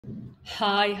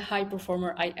Hi, high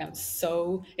performer. I am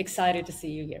so excited to see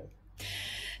you here.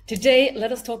 Today,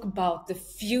 let us talk about the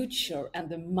future and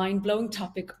the mind blowing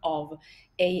topic of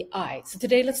AI. So,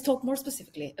 today, let's talk more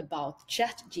specifically about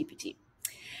Chat GPT.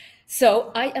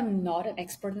 So, I am not an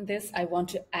expert in this. I want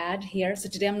to add here. So,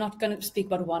 today, I'm not going to speak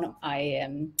about one of my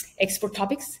expert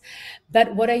topics.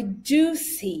 But what I do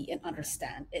see and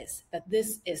understand is that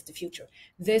this is the future.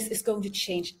 This is going to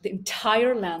change the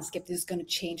entire landscape. This is going to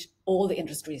change all the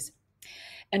industries.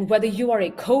 And whether you are a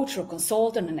coach or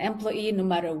consultant, an employee, no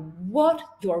matter what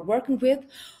you are working with,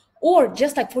 or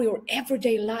just like for your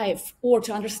everyday life, or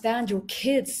to understand your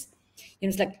kids,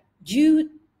 it's like you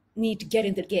need to get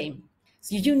into the game.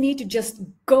 So you need to just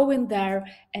go in there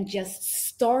and just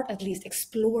start at least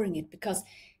exploring it because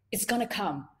it's gonna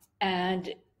come.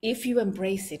 And if you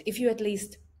embrace it, if you at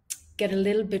least get a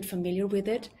little bit familiar with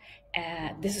it,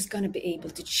 this is gonna be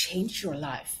able to change your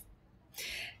life.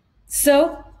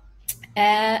 So,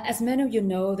 as many of you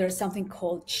know, there's something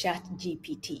called Chat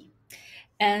GPT.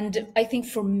 And I think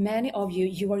for many of you,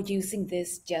 you are using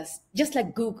this just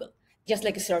like Google, just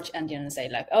like a search engine and say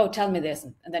like, oh, tell me this.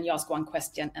 And then you ask one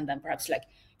question and then perhaps like,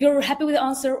 you're happy with the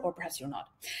answer or perhaps you're not.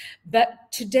 But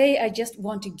today I just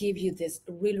want to give you this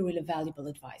really, really valuable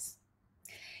advice.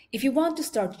 If you want to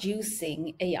start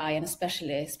using AI and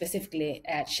especially specifically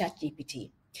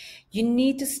ChatGPT, you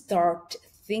need to start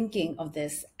thinking of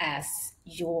this as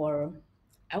your,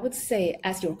 I would say,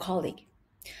 as your colleague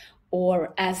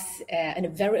or as a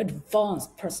very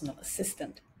advanced personal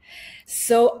assistant.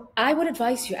 So I would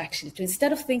advise you actually to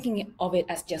instead of thinking of it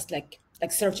as just like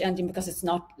search engine because it's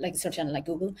not like search engine like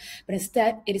Google, but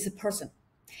instead it is a person.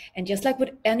 And just like with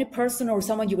any person or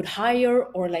someone you would hire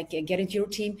or like get into your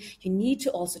team, you need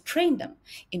to also train them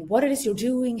in what it is you're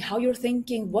doing, how you're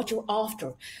thinking, what you're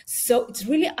after. So it's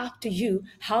really up to you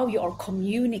how you are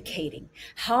communicating,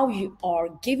 how you are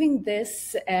giving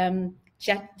this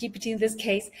Chat GPT in this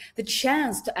case the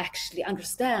chance to actually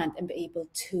understand and be able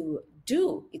to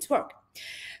do its work.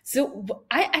 So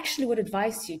I actually would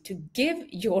advise you to give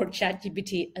your Chat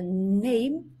GPT a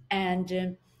name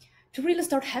and to really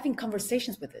start having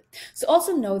conversations with it. So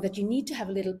also know that you need to have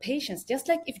a little patience. Just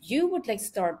like if you would like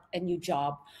start a new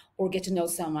job or get to know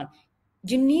someone,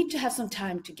 you need to have some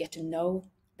time to get to know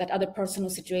that other personal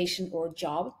situation or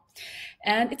job.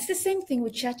 And it's the same thing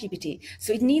with ChatGPT.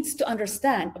 So it needs to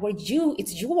understand where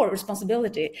it's your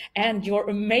responsibility and your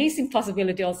amazing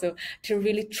possibility also to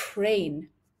really train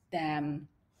them,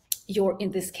 your,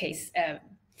 in this case,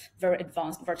 very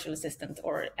advanced virtual assistant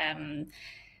or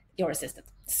your assistant.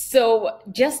 So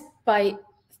just by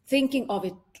thinking of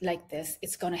it like this,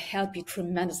 it's going to help you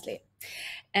tremendously.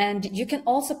 And you can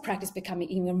also practice becoming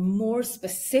even more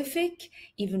specific,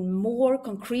 even more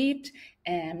concrete,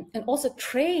 and also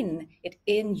train it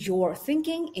in your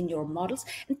thinking, in your models,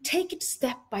 and take it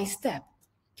step by step.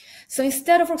 So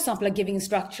instead of, for example, like giving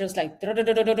instructions like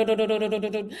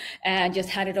and just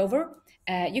hand it over,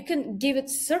 you can give it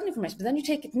certain information, but then you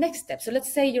take it next step. So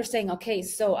let's say you're saying, okay,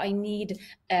 so I need,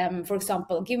 for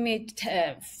example, give me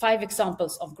 5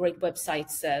 examples of great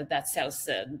websites that sells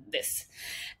this.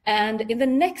 And in the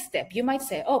next step, you might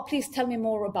say, oh, please tell me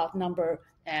more about number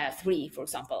 3, for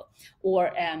example,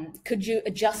 or could you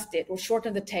adjust it or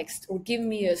shorten the text or give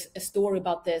me a story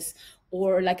about this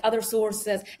or like other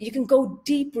sources. You can go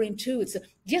deeper into it. So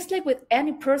just like with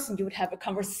any person you would have a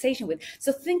conversation with.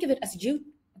 So think of it as you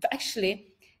actually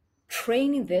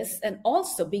training this and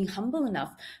also being humble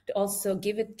enough to also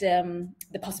give it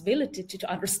the possibility to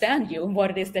understand you and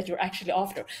what it is that you're actually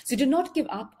after. So do not give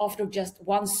up after just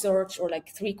one search or like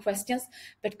 3 questions,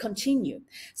 but continue.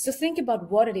 So think about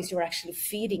what it is you're actually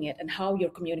feeding it and how you're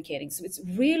communicating. So it's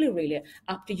really, really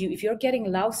up to you. If you're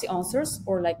getting lousy answers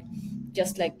or like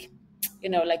just like,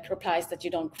 like replies that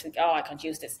you don't think, oh, I can't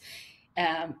use this.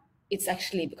 It's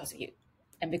actually because of you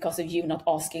and because of you not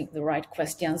asking the right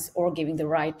questions or giving the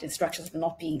right instructions but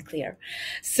not being clear.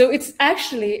 So it's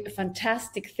actually a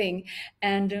fantastic thing.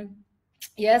 And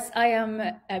yes, I am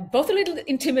both a little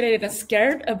intimidated and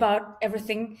scared about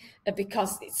everything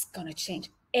because it's going to change.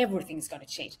 Everything is going to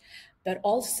change. But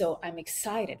also I'm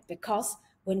excited because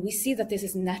when we see that this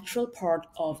is a natural part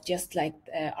of just like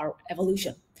our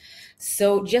evolution.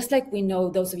 So just like we know,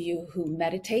 those of you who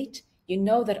meditate, you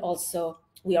know that also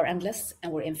we are endless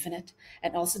and we're infinite,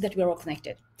 and also that we are all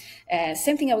connected.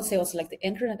 Same thing I would say also, like the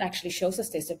internet actually shows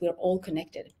us this, that we're all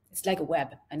connected. It's like a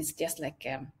web, and it's just like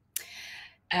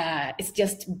it's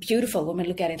just beautiful when we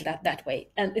look at it that way.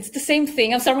 And it's the same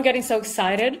thing. I'm sorry I'm getting so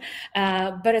excited,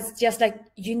 but it's just like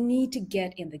you need to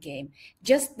get in the game.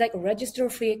 Just like register a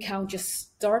free account,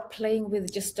 just start playing with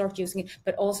it, just start using it,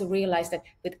 but also realize that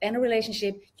with any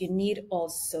relationship, you need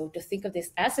also to think of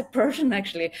this as a person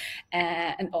actually,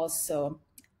 and also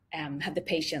have the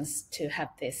patience to have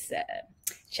this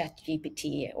chat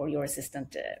GPT or your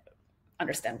assistant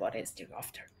understand what it is you're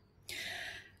after.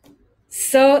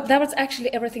 So that was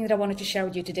actually everything that I wanted to share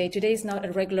with you today. Today is not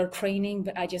a regular training,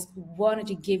 but I just wanted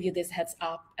to give you this heads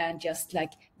up and just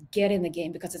like get in the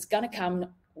game, because it's going to come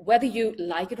whether you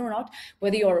like it or not,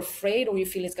 whether you're afraid or you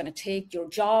feel it's going to take your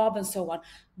job and so on.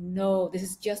 No, this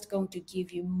is just going to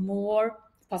give you more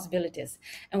possibilities.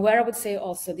 And where I would say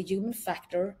also the human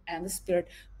factor and the spirit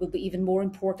will be even more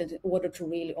important in order to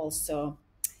really also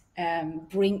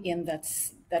bring in that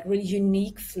really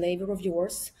unique flavor of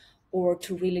yours, or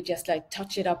to really just like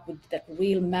touch it up with that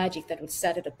real magic that would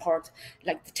set it apart,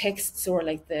 like the texts or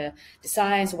like the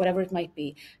designs or whatever it might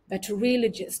be. But to really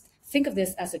just think of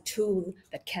this as a tool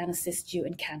that can assist you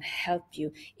and can help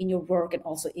you in your work and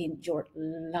also in your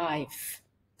life.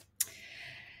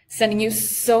 Sending you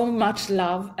so much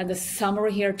love. And the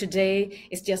summary here today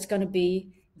is just going to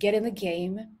be get in the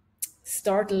game,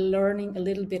 start learning a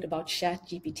little bit about Chat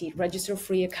GPT, register a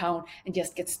free account, and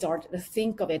just get started.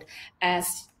 Think of it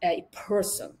as a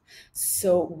person.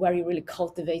 So where you really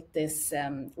cultivate this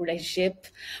relationship,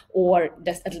 or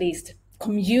just at least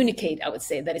communicate, I would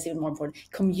say that is even more important,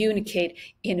 communicate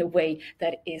in a way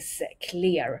that is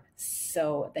clear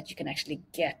so that you can actually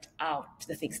get out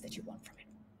the things that you want from it.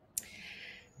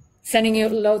 Sending you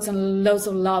loads and loads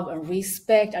of love and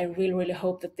respect. I really, really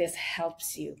hope that this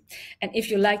helps you. And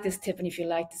if you like this tip and if you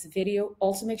like this video,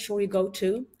 also make sure you go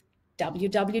to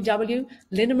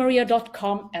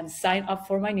www.lindenmaria.com and sign up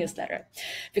for my newsletter,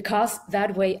 because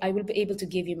that way I will be able to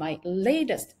give you my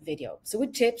latest video. So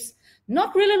with tips,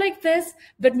 not really like this,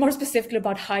 but more specifically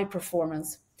about high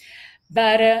performance.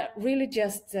 But really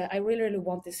just, I really, really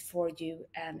want this for you,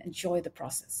 and enjoy the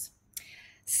process.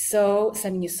 So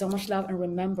sending you so much love, and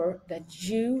remember that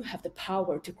you have the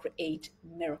power to create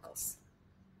miracles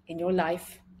in your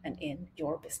life and in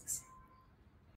your business.